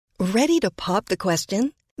Ready to pop the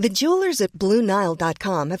question? The jewelers at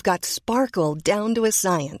BlueNile.com have got sparkle down to a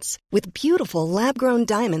science with beautiful lab-grown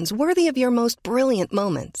diamonds worthy of your most brilliant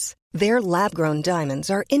moments. Their lab-grown diamonds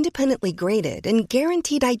are independently graded and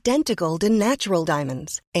guaranteed identical to natural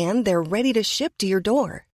diamonds, and they're ready to ship to your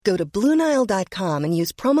door. Go to BlueNile.com and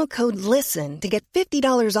use promo code LISTEN to get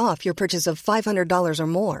 $50 off your purchase of $500 or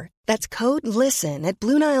more. That's code LISTEN at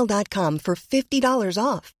BlueNile.com for $50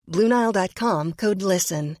 off. BlueNile.com, code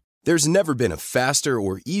LISTEN. There's never been a faster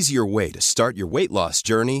or easier way to start your weight loss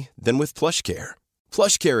journey than with PlushCare.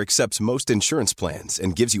 PlushCare accepts most insurance plans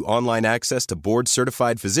and gives you online access to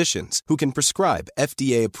board-certified physicians who can prescribe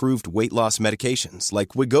FDA-approved weight loss medications like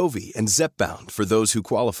Wegovy and Zepbound for those who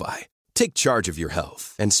qualify. Take charge of your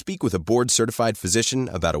health and speak with a board-certified physician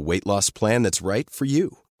about a weight loss plan that's right for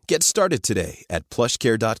you. Get started today at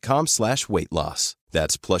plushcare.com/weight loss.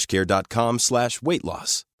 That's plushcare.com/weight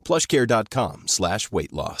loss.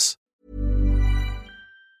 plushcare.com/weight loss.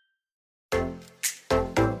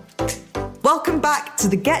 Welcome back to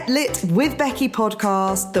the Get Lit with Becky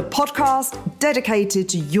podcast, the podcast dedicated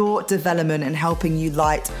to your development and helping you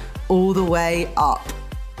light all the way up.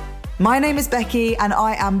 My name is Becky and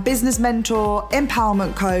I am business mentor,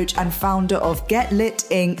 empowerment coach and founder of Get Lit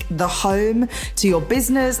Inc., the home to your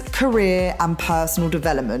business, career and personal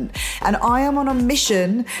development. And I am on a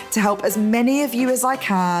mission to help as many of you as I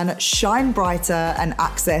can shine brighter and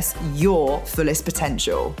access your fullest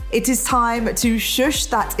potential. It is time to shush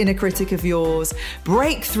that inner critic of yours,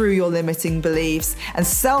 break through your limiting beliefs and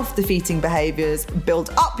self-defeating behaviors, build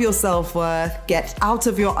up your self-worth, get out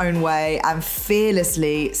of your own way and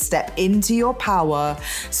fearlessly step into your power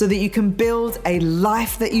so that you can build a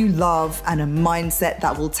life that you love and a mindset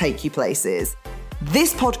that will take you places.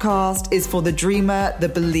 This podcast is for the dreamer, the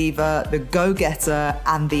believer, the go-getter,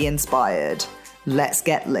 and the inspired. Let's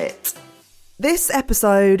get lit. This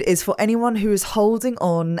episode is for anyone who is holding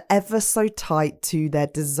on ever so tight to their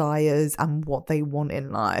desires and what they want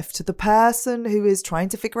in life. To the person who is trying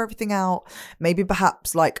to figure everything out, maybe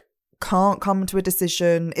perhaps like can't come to a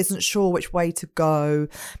decision, isn't sure which way to go.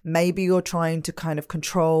 Maybe you're trying to kind of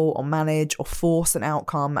control or manage or force an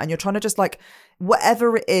outcome and you're trying to just like,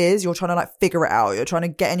 whatever it is, you're trying to like figure it out. You're trying to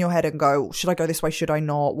get in your head and go, should I go this way? Should I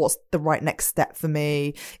not? What's the right next step for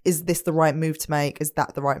me? Is this the right move to make? Is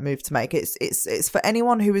that the right move to make? It's for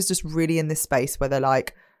anyone who is just really in this space where they're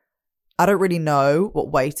like, I don't really know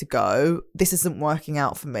what way to go. This isn't working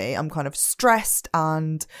out for me. I'm kind of stressed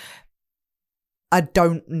and I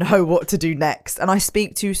don't know what to do next. And I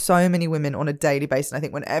speak to so many women on a daily basis. And I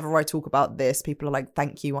think whenever I talk about this, people are like,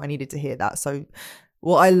 thank you, I needed to hear that. So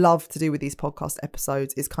what I love to do with these podcast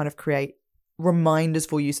episodes is kind of create reminders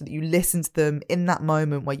for you so that you listen to them in that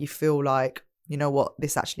moment where you feel like, you know what,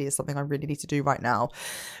 this actually is something I really need to do right now.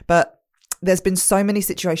 But there's been so many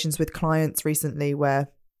situations with clients recently where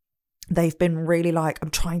they've been really like,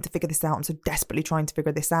 I'm trying to figure this out. I'm so desperately trying to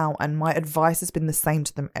figure this out. And my advice has been the same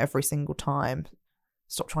to them every single time.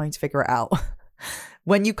 Stop trying to figure it out.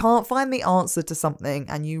 When you can't find the answer to something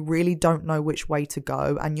and you really don't know which way to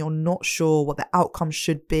go and you're not sure what the outcome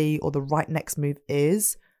should be or the right next move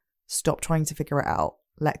is, stop trying to figure it out.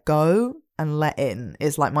 Let go and let in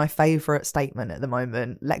is like my favorite statement at the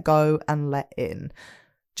moment. Let go and let in.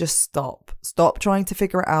 Just stop. Stop trying to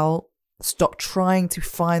figure it out. Stop trying to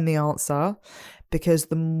find the answer, because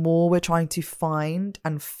the more we're trying to find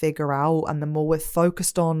and figure out and the more we're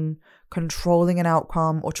focused on controlling an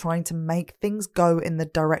outcome or trying to make things go in the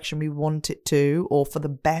direction we want it to or for the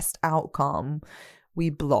best outcome, we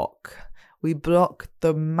block. We block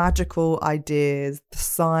the magical ideas, the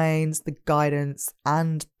signs, the guidance,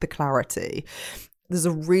 and the clarity. There's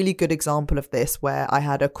a really good example of this where I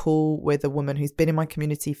had a call with a woman who's been in my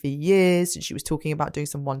community for years. She was talking about doing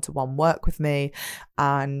some one-to-one work with me.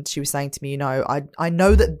 And she was saying to me, you know, I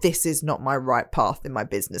know that this is not my right path in my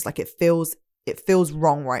business. Like it feels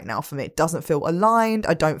wrong right now for me. It doesn't feel aligned.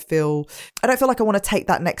 I don't feel like I want to take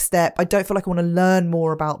that next step. I don't feel like I want to learn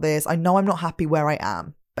more about this. I know I'm not happy where I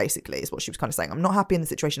am. Basically is what she was kind of saying. I'm not happy in the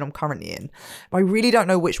situation I'm currently in, but I really don't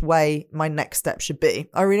know which way my next step should be.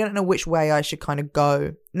 I really don't know which way I should kind of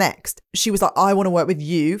go next. She was like, I want to work with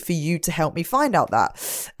you for you to help me find out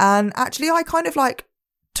that. And actually I kind of like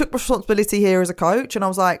took responsibility here as a coach and I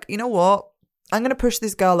was like, you know what? I'm going to push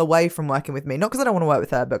this girl away from working with me. Not because I don't want to work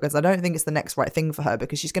with her, but because I don't think it's the next right thing for her,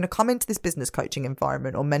 because she's going to come into this business coaching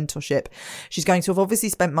environment or mentorship. She's going to have obviously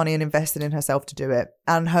spent money and invested in herself to do it.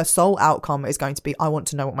 And her sole outcome is going to be, I want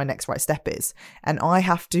to know what my next right step is. And I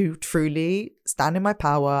have to truly stand in my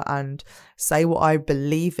power and say what I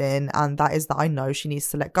believe in. And that is that I know she needs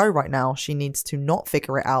to let go right now. She needs to not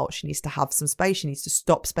figure it out. She needs to have some space. She needs to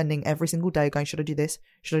stop spending every single day going, should I do this?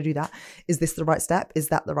 Should I do that? Is this the right step? Is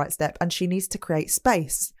that the right step? And she needs to create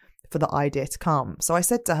space for the idea to come. So I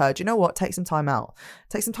said to her, do you know what? Take some time out.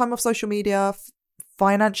 Take some time off social media.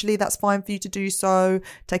 Financially, that's fine for you to do so.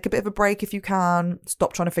 Take a bit of a break if you can.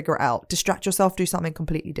 Stop trying to figure it out. Distract yourself. Do something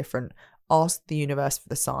completely different. Ask the universe for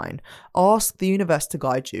the sign. Ask the universe to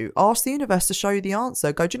guide you. Ask the universe to show you the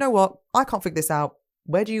answer. Go, do you know what? I can't figure this out.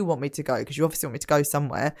 Where do you want me to go? Because you obviously want me to go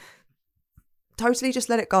somewhere. Totally just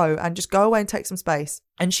let it go and just go away and take some space.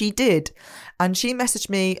 And she did. And she messaged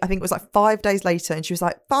me, I think it was like 5 days later. And she was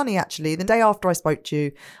like, funny, actually, the day after I spoke to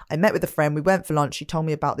you, I met with a friend. We went for lunch. She told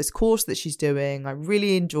me about this course that she's doing. I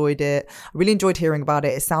really enjoyed it. I really enjoyed hearing about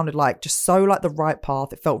it. It sounded like just so like the right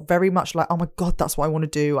path. It felt very much like, oh my God, that's what I want to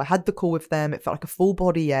do. I had the call with them. It felt like a full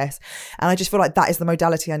body yes. And I just feel like that is the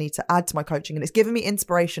modality I need to add to my coaching. And it's given me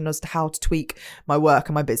inspiration as to how to tweak my work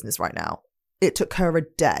and my business right now. It took her a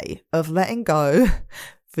day of letting go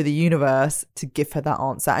for the universe to give her that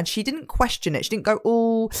answer. And she didn't question it. She didn't go,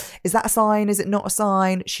 oh, is that a sign? Is it not a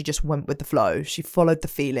sign? She just went with the flow. She followed the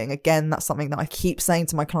feeling. Again, that's something that I keep saying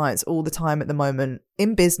to my clients all the time at the moment.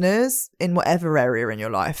 In business, in whatever area in your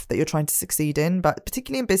life that you're trying to succeed in, but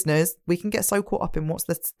particularly in business, we can get so caught up in what's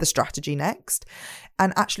the strategy next.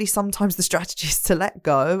 And actually, sometimes the strategy is to let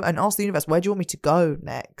go and ask the universe, where do you want me to go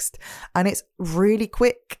next? And it's really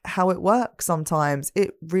quick how it works sometimes.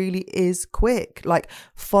 It really is quick. Like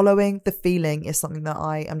following the feeling is something that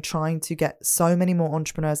I am trying to get so many more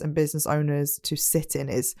entrepreneurs and business owners to sit in,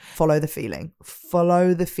 is follow the feeling.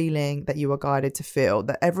 Follow the feeling that you are guided to feel.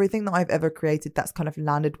 That everything that I've ever created that's kind of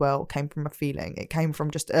landed well came from a feeling. It came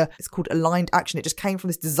from just it's called aligned action. It just came from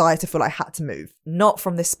this desire to feel like I had to move, not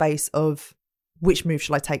from this space of which move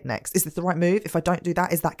shall I take next? Is this the right move? If I don't do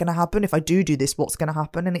that, is that going to happen? If I do this, what's going to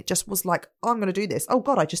happen? And it just was like, oh, I'm going to do this. Oh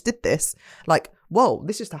God, I just did this. Like, whoa,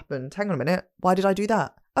 this just happened. Hang on a minute. Why did I do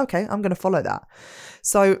that? Okay, I'm going to follow that.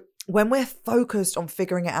 So when we're focused on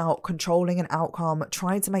figuring it out, controlling an outcome,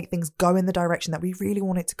 trying to make things go in the direction that we really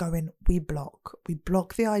want it to go in, we block. We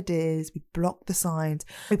block the ideas, we block the signs.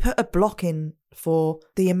 We put a block in for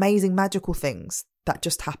the amazing magical things that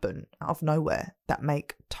just happen out of nowhere that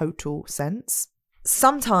make total sense.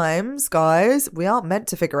 Sometimes, guys, we aren't meant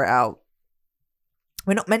to figure it out.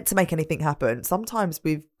 We're not meant to make anything happen. Sometimes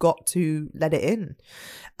we've got to let it in.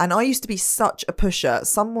 And I used to be such a pusher.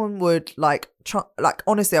 Someone would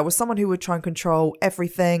honestly, I was someone who would try and control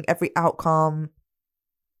everything, every outcome.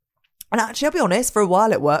 And actually, I'll be honest, for a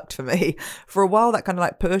while it worked for me. For a while, that kind of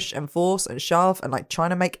like push and force and shove and like trying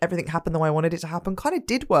to make everything happen the way I wanted it to happen kind of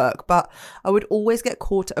did work. But I would always get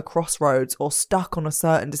caught at a crossroads or stuck on a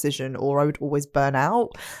certain decision, or I would always burn out.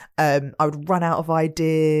 I would run out of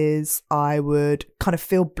ideas. I would kind of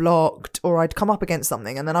feel blocked, or I'd come up against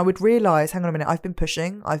something. And then I would realize, hang on a minute, I've been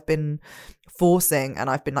pushing, I've been forcing, and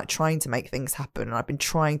I've been like trying to make things happen. And I've been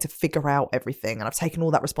trying to figure out everything. And I've taken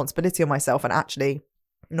all that responsibility on myself and actually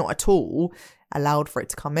not at all allowed for it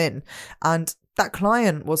to come in. And that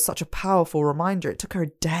client was such a powerful reminder. It took her a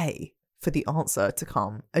day for the answer to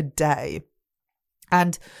come, a day.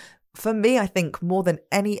 And for me, I think more than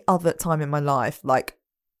any other time in my life, like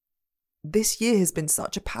this year has been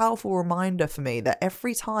such a powerful reminder for me that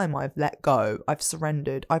every time I've let go, I've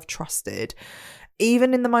surrendered, I've trusted,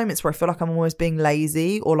 even in the moments where I feel like I'm almost being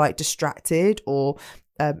lazy or like distracted or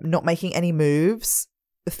not making any moves,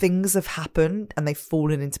 things have happened and they've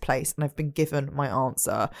fallen into place and I've been given my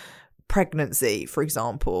answer. Pregnancy, for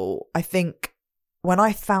example. I think when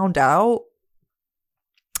I found out,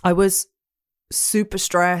 I was super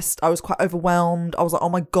stressed. I was quite overwhelmed. I was like, oh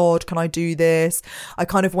my God, can I do this? I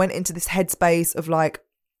kind of went into this headspace of like,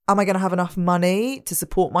 am I going to have enough money to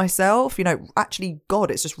support myself? You know, actually,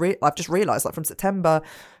 God, it's just I've just realized like from September,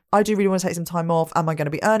 I do really want to take some time off. Am I going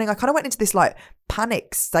to be earning? I kind of went into this like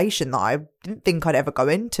panic station that I didn't think I'd ever go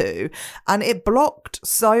into. And it blocked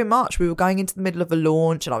so much. We were going into the middle of a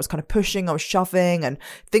launch and I was kind of pushing, I was shoving, and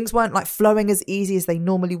things weren't like flowing as easy as they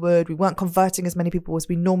normally would. We weren't converting as many people as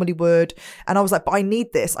we normally would. And I was like, but I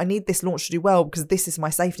need this launch to do well because this is my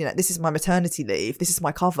safety net. This is my maternity leave. This is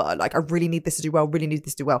my cover. Like I really need this to do well, really need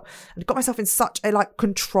this to do well. And I got myself in such a like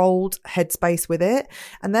controlled headspace with it.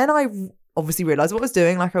 And then I obviously realized what I was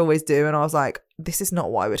doing, like I always do. And I was like, this is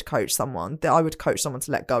not why I would coach someone. That I would coach someone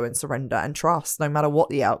to let go and surrender and trust. No matter what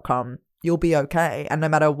the outcome, you'll be okay. And no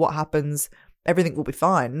matter what happens, everything will be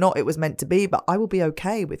fine. Not it was meant to be, but I will be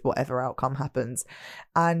okay with whatever outcome happens.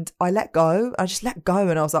 And I let go. I just let go.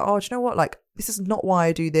 And I was like, oh, do you know what? Like, this is not why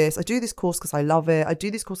I do this. I do this course because I love it. I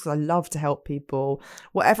do this course because I love to help people.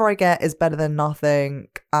 Whatever I get is better than nothing.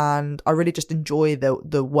 And I really just enjoy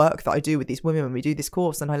the work that I do with these women when we do this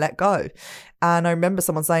course, and I let go. And I remember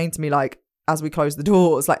someone saying to me, like, as we closed the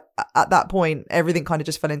doors, like at that point, everything kind of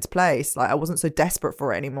just fell into place. Like I wasn't so desperate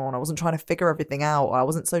for it anymore, and I wasn't trying to figure everything out. I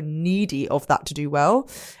wasn't so needy of that to do well.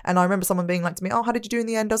 And I remember someone being like to me, oh, how did you do in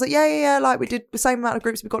the end? I was like, yeah. Like we did the same amount of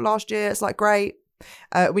groups we got last year. It's like, great.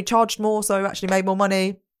 We charged more, so actually made more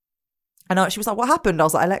money. And she was like, what happened? I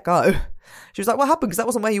was like, I let go. She was like, what happened? Because that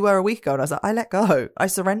wasn't where you were a week ago. And I was like, I let go. I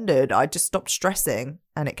surrendered. I just stopped stressing,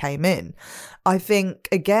 and it came in. I think,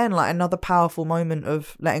 again, like another powerful moment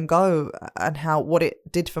of letting go, and how what it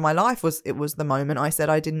did for my life was, it was the moment I said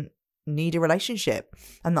I didn't need a relationship,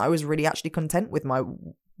 and that I was really actually content with my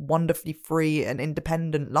wonderfully free and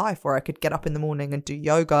independent life, where I could get up in the morning and do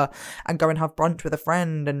yoga and go and have brunch with a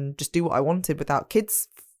friend and just do what I wanted without kids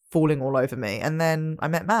falling all over me. And then I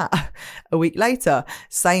met Matt a week later.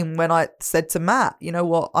 Same when I said to Matt, you know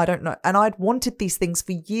what, I don't know. And I'd wanted these things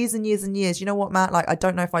for years and years and years. You know what, Matt, like, I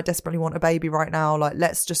don't know if I desperately want a baby right now. Like,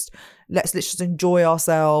 let's just enjoy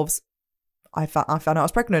ourselves. I found out I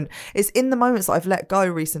was pregnant. It's in the moments that I've let go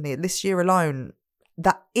recently, this year alone,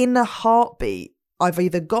 that in a heartbeat, I've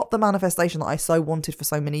either got the manifestation that I so wanted for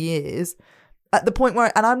so many years, at the point where,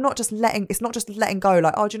 and I'm not just it's not just letting go,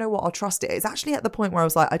 like, oh, do you know what, I'll trust it. It's actually at the point where I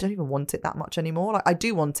was like, I don't even want it that much anymore. Like, I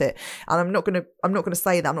do want it, and I'm not gonna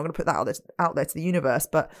say that, I'm not gonna put that out there to the universe,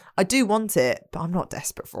 but I do want it, but I'm not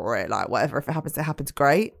desperate for it. Like, whatever, if it happens,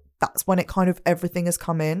 great. That's when it kind of, everything has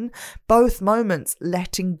come in. Both moments,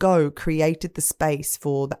 letting go created the space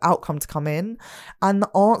for the outcome to come in and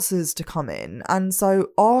the answers to come in. And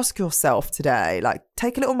so ask yourself today, like,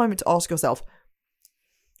 take a little moment to ask yourself,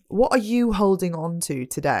 what are you holding on to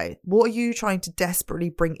today? What are you trying to desperately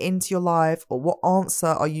bring into your life? Or what answer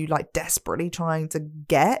are you like desperately trying to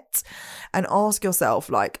get? And ask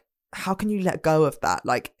yourself, like, how can you let go of that?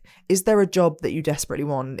 Like, is there a job that you desperately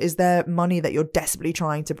want? Is there money that you're desperately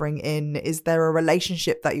trying to bring in? Is there a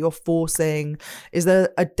relationship that you're forcing? Is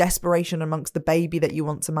there a desperation amongst the baby that you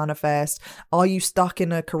want to manifest? Are you stuck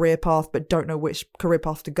in a career path but don't know which career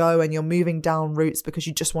path to go, and you're moving down routes because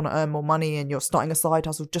you just want to earn more money, and you're starting a side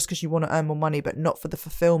hustle just because you want to earn more money but not for the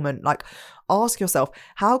fulfillment? Like, ask yourself,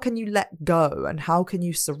 how can you let go, and how can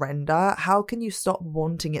you surrender? How can you stop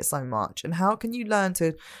wanting it so much? And how can you learn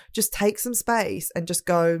to just take some space and just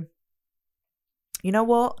go, you know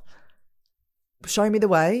what? Show me the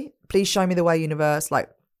way. Please show me the way, universe.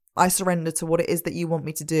 Like, I surrender to what it is that you want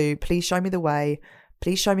me to do. Please show me the way.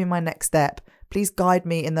 Please show me my next step. Please guide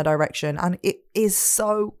me in the direction. And it is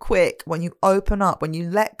so quick when you open up, when you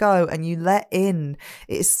let go and you let in.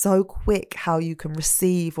 It is so quick how you can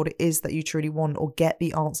receive what it is that you truly want, or get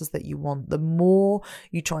the answers that you want. The more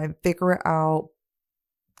you try and figure it out,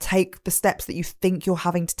 take the steps that you think you're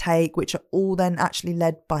having to take, which are all then actually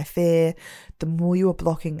led by fear, the more you are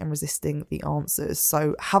blocking and resisting the answers.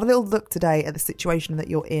 So have a little look today at the situation that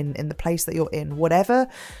you're in the place that you're in, whatever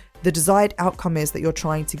the desired outcome is that you're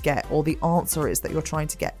trying to get, or the answer is that you're trying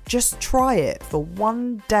to get. Just try it for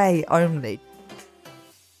one day only.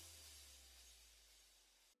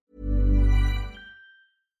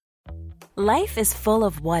 Life is full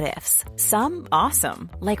of what-ifs. Some awesome,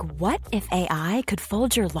 like what if AI could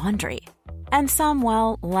fold your laundry? And some,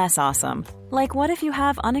 well, less awesome, like what if you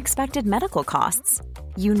have unexpected medical costs?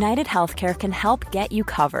 United Healthcare can help get you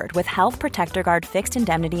covered with Health Protector Guard fixed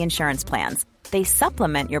indemnity insurance plans. They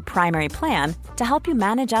supplement your primary plan to help you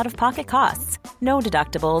manage out-of-pocket costs. No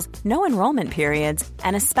deductibles, no enrollment periods,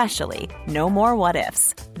 and especially no more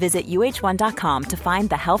what-ifs. Visit uh1.com to find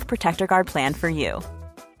the Health Protector Guard plan for you.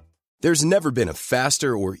 There's never been a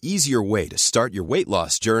faster or easier way to start your weight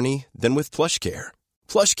loss journey than with PlushCare.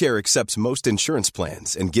 PlushCare accepts most insurance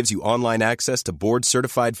plans and gives you online access to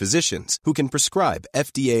board-certified physicians who can prescribe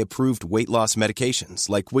FDA-approved weight loss medications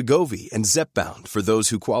like Wegovy and Zepbound for those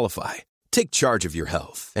who qualify. Take charge of your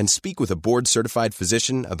health and speak with a board-certified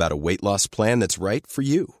physician about a weight loss plan that's right for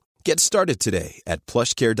you. Get started today at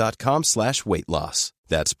plushcare.com/weight-loss.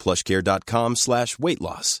 That's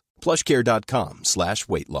plushcare.com/weight-loss.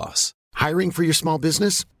 plushcare.com/weight-loss. Hiring for your small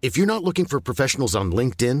business? If you're not looking for professionals on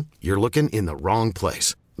LinkedIn, you're looking in the wrong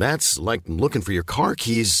place. That's like looking for your car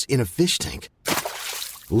keys in a fish tank.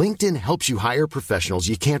 LinkedIn helps you hire professionals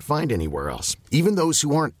you can't find anywhere else, even those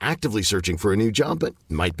who aren't actively searching for a new job but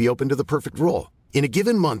might be open to the perfect role. In a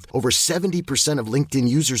given month, over 70% of LinkedIn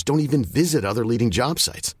users don't even visit other leading job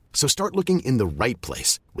sites. So start looking in the right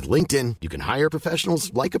place. With LinkedIn, you can hire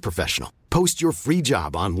professionals like a professional. Post your free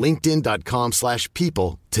job on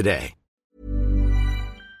linkedin.com/people today.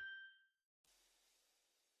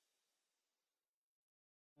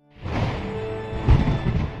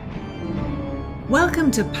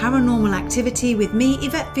 Welcome to Paranormal Activity with me,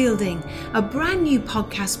 Yvette Fielding, a brand new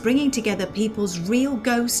podcast bringing together people's real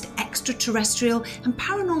ghost, extraterrestrial and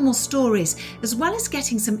paranormal stories, as well as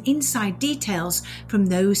getting some inside details from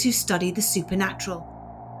those who study the supernatural.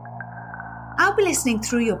 I'll be listening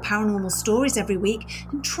through your paranormal stories every week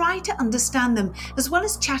and try to understand them, as well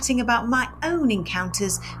as chatting about my own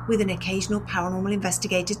encounters with an occasional paranormal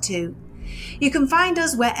investigator too. You can find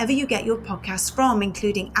us wherever you get your podcasts from,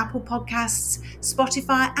 including Apple Podcasts,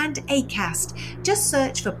 Spotify and Acast. Just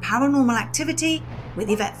search for Paranormal Activity with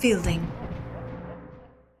Yvette Fielding.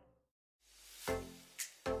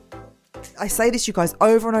 I say this, you guys,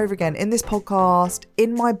 over and over again in this podcast,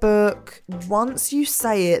 in my book. Once you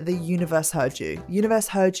say it, the universe heard you. The universe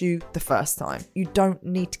heard you the first time. You don't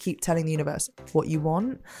need to keep telling the universe what you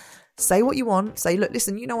want. Say what you want. Say, look,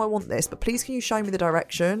 listen, you know I want this, but please can you show me the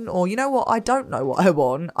direction? Or, you know what, I don't know what I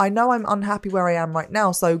want. I know I'm unhappy where I am right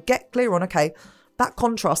now. So get clear on, okay, that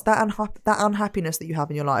contrast, that unhappiness that you have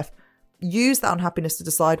in your life. Use that unhappiness to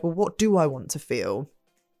decide, well, what do I want to feel?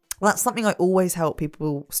 Well, that's something I always help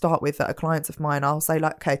people start with that are clients of mine. I'll say,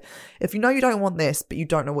 like, okay, if you know you don't want this, but you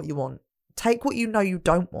don't know what you want, take what you know you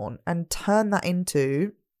don't want and turn that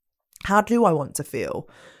into, how do I want to feel?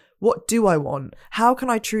 What do I want? How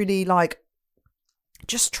can I truly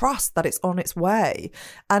just trust that it's on its way?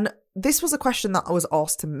 And this was a question that was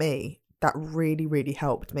asked to me that really, really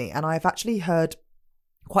helped me. And I've actually heard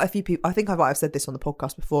quite a few people, I think I might have said this on the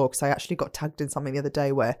podcast before, because I actually got tagged in something the other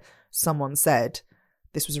day where someone said,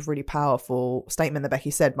 this was a really powerful statement that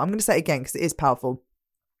Becky said, but I'm going to say it again because it is powerful.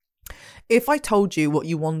 If I told you what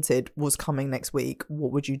you wanted was coming next week,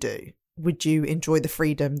 what would you do? Would you enjoy the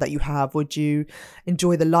freedom that you have? Would you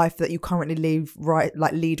enjoy the life that you currently lead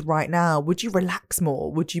right now? Would you relax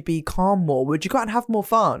more? Would you be calm more? Would you go out and have more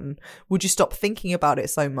fun? Would you stop thinking about it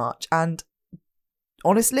so much? And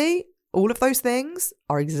honestly, all of those things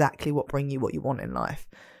are exactly what bring you what you want in life.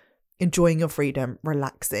 Enjoying your freedom,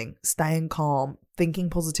 relaxing, staying calm, thinking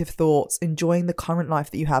positive thoughts, enjoying the current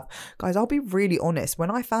life that you have. Guys, I'll be really honest.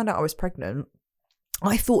 When I found out I was pregnant,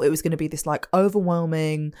 I thought it was going to be this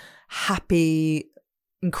overwhelming, happy,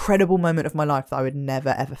 incredible moment of my life that I would never,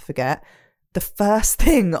 ever forget. The first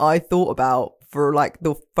thing I thought about for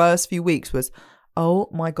the first few weeks was, oh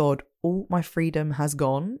my God, all my freedom has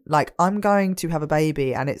gone. I'm going to have a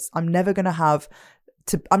baby and I'm never going to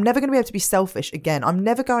be able to be selfish again. I'm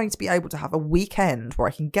never going to be able to have a weekend where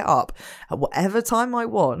I can get up at whatever time I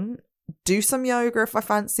want, do some yoga if I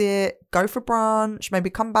fancy it, go for brunch, maybe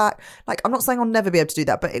come back. I'm not saying I'll never be able to do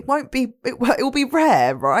that, but it will be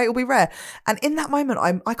rare, right? It'll be rare. And in that moment,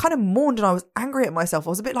 I kind of mourned and I was angry at myself. I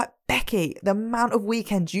was a bit like, Becky, the amount of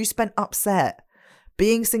weekends you spent upset,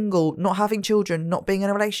 being single, not having children, not being in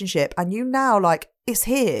a relationship, and you now it's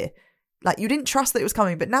here. You didn't trust that it was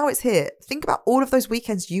coming, but now it's here. Think about all of those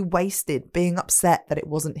weekends you wasted being upset that it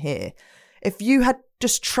wasn't here. If you had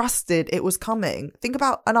just trusted it was coming, think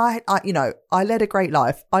about, and I led a great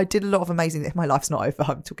life. I did a lot of amazing things. My life's not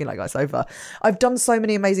over. I'm talking like it's over. I've done so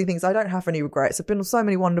many amazing things. I don't have any regrets. I've been on so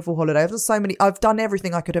many wonderful holidays. I've done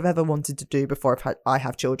everything I could have ever wanted to do before I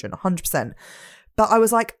have children, 100%. But I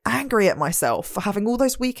was angry at myself for having all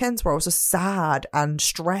those weekends where I was just sad and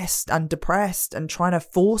stressed and depressed and trying to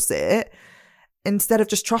force it, instead of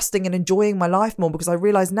just trusting and enjoying my life more, because I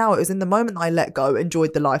realized now it was in the moment that I let go,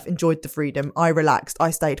 enjoyed the life, enjoyed the freedom, I relaxed, I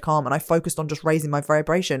stayed calm, and I focused on just raising my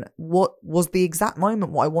vibration. What was the exact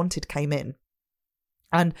moment what I wanted came in.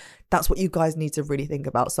 And that's what you guys need to really think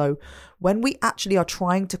about. So when we actually are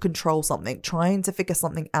trying to control something, trying to figure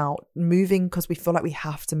something out, moving because we feel like we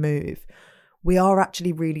have to move, we are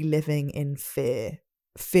actually really living in fear.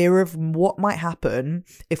 Fear of what might happen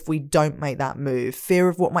if we don't make that move. Fear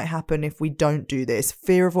of what might happen if we don't do this.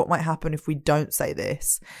 Fear of what might happen if we don't say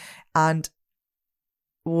this. And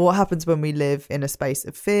what happens when we live in a space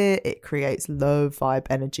of fear? It creates low vibe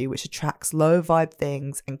energy, which attracts low vibe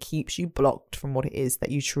things and keeps you blocked from what it is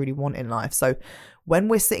that you truly want in life. So when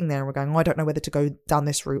we're sitting there and we're going, I don't know whether to go down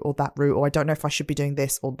this route or that route, or I don't know if I should be doing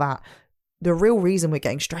this or that, the real reason we're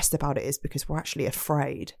getting stressed about it is because we're actually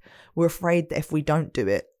afraid. We're afraid that if we don't do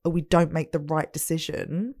it or we don't make the right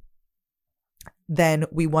decision, then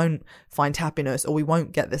we won't find happiness or we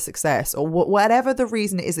won't get the success or whatever the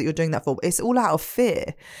reason it is that you're doing that for. It's all out of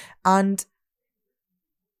fear. And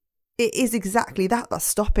it is exactly that that's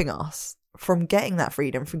stopping us from getting that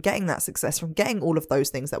freedom, from getting that success, from getting all of those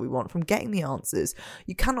things that we want, from getting the answers.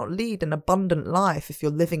 You cannot lead an abundant life if you're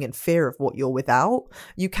living in fear of what you're without.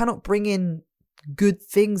 You cannot bring in good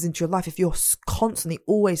things into your life if you're constantly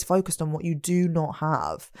always focused on what you do not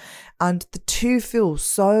have. And the two feel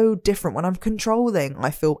so different. When I'm controlling, I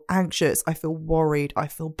feel anxious, I feel worried, I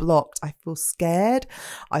feel blocked, I feel scared,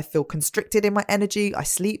 I feel constricted in my energy, I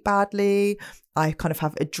sleep badly, I kind of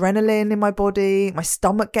have adrenaline in my body, my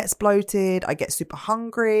stomach gets bloated, I get super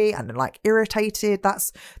hungry and like irritated.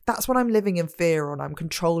 That's when I'm living in fear and I'm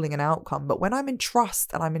controlling an outcome. But when I'm in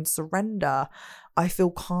trust and I'm in surrender, I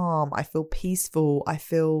feel calm, I feel peaceful, I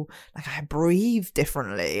feel like I breathe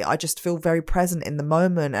differently. I just feel very present in the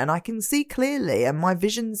moment and I can see clearly, and my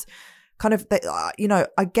vision's kind of,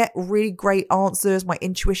 I get really great answers. My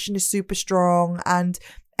intuition is super strong and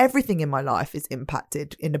everything in my life is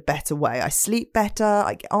impacted in a better way. I sleep better,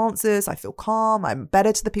 I get answers, I feel calm, I'm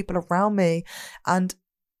better to the people around me. And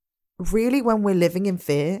really, when we're living in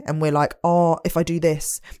fear and we're like, oh, if I do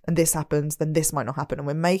this and this happens, then this might not happen. And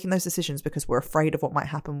we're making those decisions because we're afraid of what might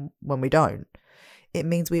happen when we don't. It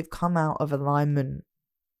means we've come out of alignment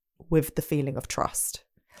with the feeling of trust.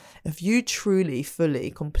 If you truly, fully,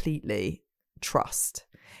 completely trust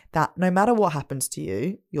that no matter what happens to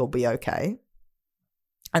you, you'll be okay.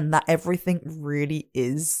 And that everything really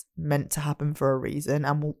is meant to happen for a reason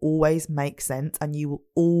and will always make sense, and you will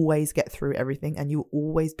always get through everything and you will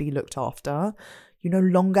always be looked after. You no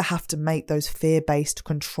longer have to make those fear-based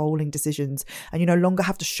controlling decisions, and you no longer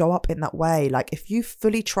have to show up in that way. Like, if you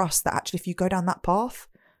fully trust that actually if you go down that path,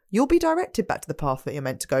 you'll be directed back to the path that you're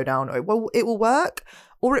meant to go down. Well, it will work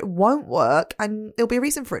or it won't work, and there'll be a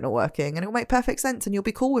reason for it not working, and it'll make perfect sense and you'll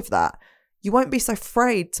be cool with that. You won't be so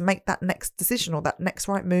afraid to make that next decision or that next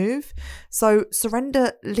right move. So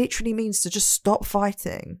surrender literally means to just stop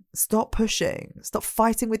fighting, stop pushing, stop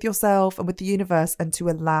fighting with yourself and with the universe, and to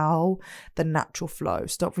allow the natural flow.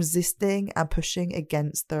 Stop resisting and pushing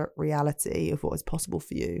against the reality of what is possible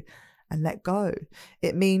for you and let go.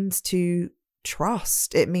 It means to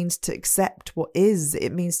trust. It means to accept what is.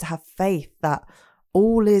 It means to have faith that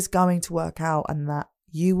all is going to work out and that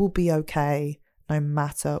you will be okay no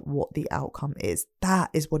matter what the outcome is. That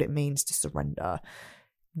is what it means to surrender.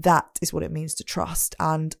 That is what it means to trust.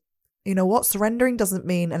 And you know what? Surrendering doesn't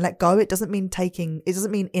mean, and let go, it doesn't mean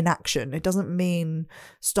inaction. It doesn't mean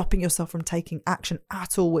stopping yourself from taking action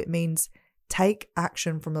at all. It means take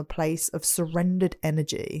action from a place of surrendered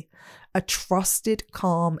energy, a trusted,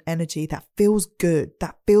 calm energy that feels good,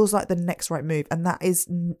 that feels like the next right move. And that is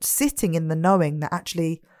sitting in the knowing that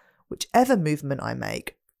actually, whichever movement I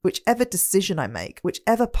make, whichever decision I make,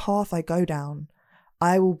 whichever path I go down,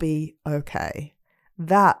 I will be okay.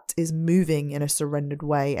 That is moving in a surrendered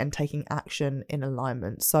way and taking action in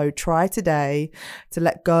alignment. So try today to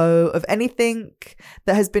let go of anything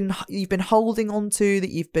that you've been holding on to, that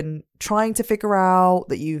you've been trying to figure out,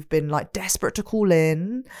 that you've been like desperate to call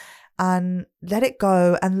in, and let it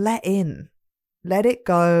go and let in. Let it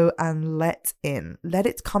go and let in. Let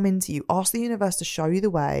it come into you. Ask the universe to show you the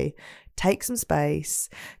way. Take some space.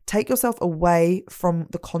 Take yourself away from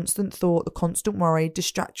the constant thought, the constant worry.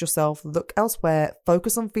 Distract yourself. Look elsewhere.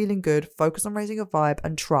 Focus on feeling good. Focus on raising your vibe,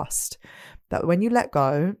 and trust that when you let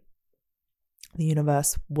go, the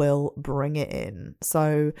universe will bring it in.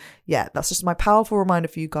 So yeah, that's just my powerful reminder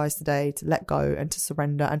for you guys today, to let go and to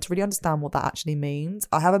surrender and to really understand what that actually means.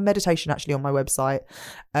 I have a meditation actually on my website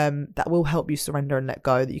that will help you surrender and let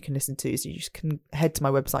go, that you can listen to. So you just can head to my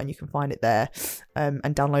website and you can find it there and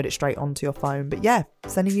download it straight onto your phone. But yeah,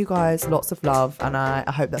 sending you guys lots of love, and I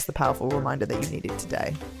hope that's the powerful reminder that you needed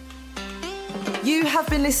today. You have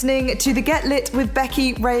been listening to the Get Lit with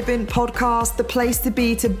Becky Rabin podcast, the place to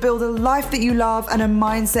be to build a life that you love and a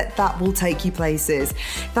mindset that will take you places.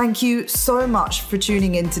 Thank you so much for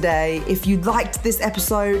tuning in today. If you liked this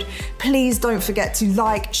episode, please don't forget to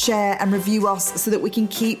like, share, and review us so that we can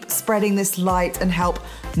keep spreading this light and help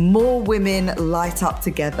more women light up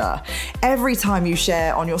together. Every time you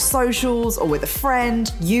share on your socials or with a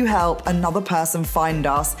friend, you help another person find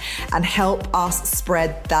us and help us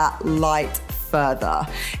spread that light further.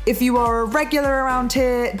 If you are a regular around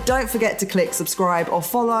here, don't forget to click subscribe or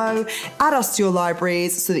follow. Add us to your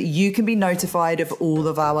libraries so that you can be notified of all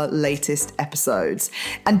of our latest episodes.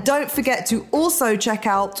 And don't forget to also check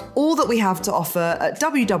out all that we have to offer at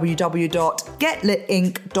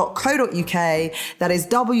www.getlitinc.co.uk. That is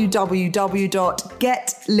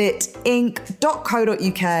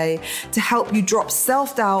www.getlitinc.co.uk to help you drop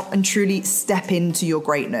self-doubt and truly step into your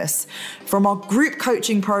greatness. From our group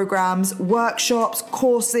coaching programs, workshops,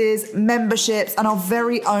 courses, memberships, and our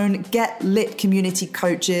very own Get Lit community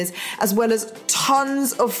coaches, as well as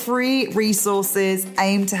tons of free resources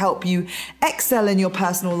aimed to help you excel in your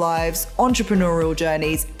personal lives, entrepreneurial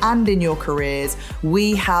journeys, and in your careers.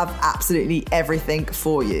 We have absolutely everything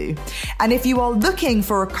for you. And if you are looking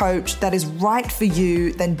for a coach that is right for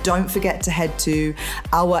you, then don't forget to head to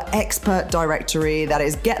our expert directory. That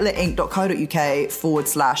is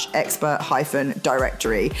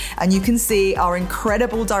getlit.co.uk/expert-directory. And you can see our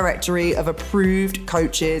incredible directory of approved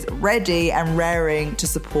coaches ready and raring to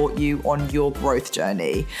support you on your growth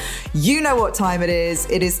journey. You know what time it is.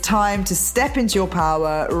 It is time to step into your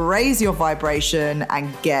power, raise your vibration, and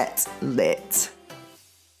get lit.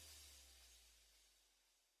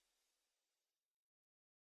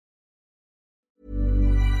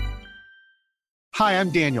 Hi, I'm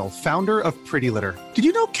Daniel, founder of Pretty Litter. Did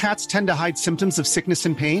you know cats tend to hide symptoms of sickness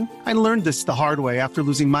and pain? I learned this the hard way after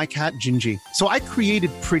losing my cat, Gingy. So I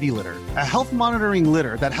created Pretty Litter, a health monitoring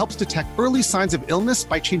litter that helps detect early signs of illness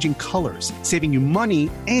by changing colors, saving you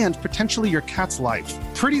money and potentially your cat's life.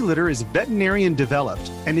 Pretty Litter is veterinarian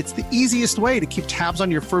developed, and it's the easiest way to keep tabs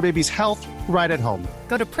on your fur baby's health right at home.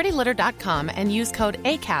 Go to prettylitter.com and use code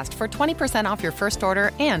ACAST for 20% off your first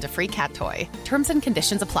order and a free cat toy. Terms and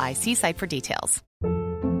conditions apply. See site for details.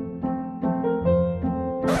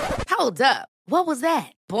 Hold up. What was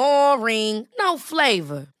that? Boring. No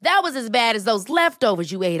flavor. That was as bad as those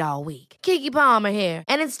leftovers you ate all week. Keke Palmer here.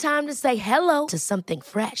 And it's time to say hello to something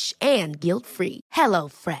fresh and guilt-free. Hello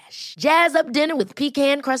Fresh. Jazz up dinner with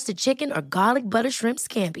pecan-crusted chicken or garlic butter shrimp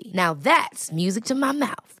scampi. Now that's music to my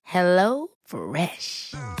mouth. Hello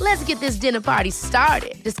Fresh. Let's get this dinner party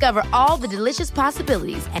started. Discover all the delicious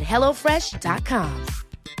possibilities at HelloFresh.com.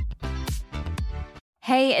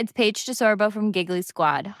 Hey, it's Paige DeSorbo from Giggly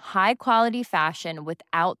Squad. High quality fashion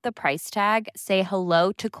without the price tag. Say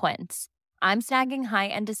hello to Quince. I'm snagging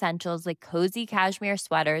high-end essentials like cozy cashmere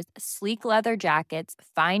sweaters, sleek leather jackets,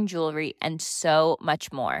 fine jewelry, and so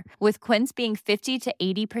much more. With Quince being 50 to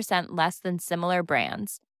 80% less than similar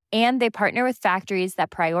brands. And they partner with factories that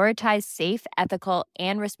prioritize safe, ethical,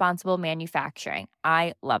 and responsible manufacturing.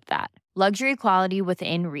 I love that. Luxury quality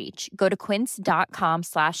within reach. Go to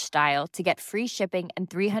quince.com/style to get free shipping and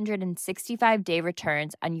 365-day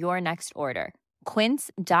returns on your next order.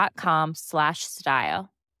 Quince.com/style.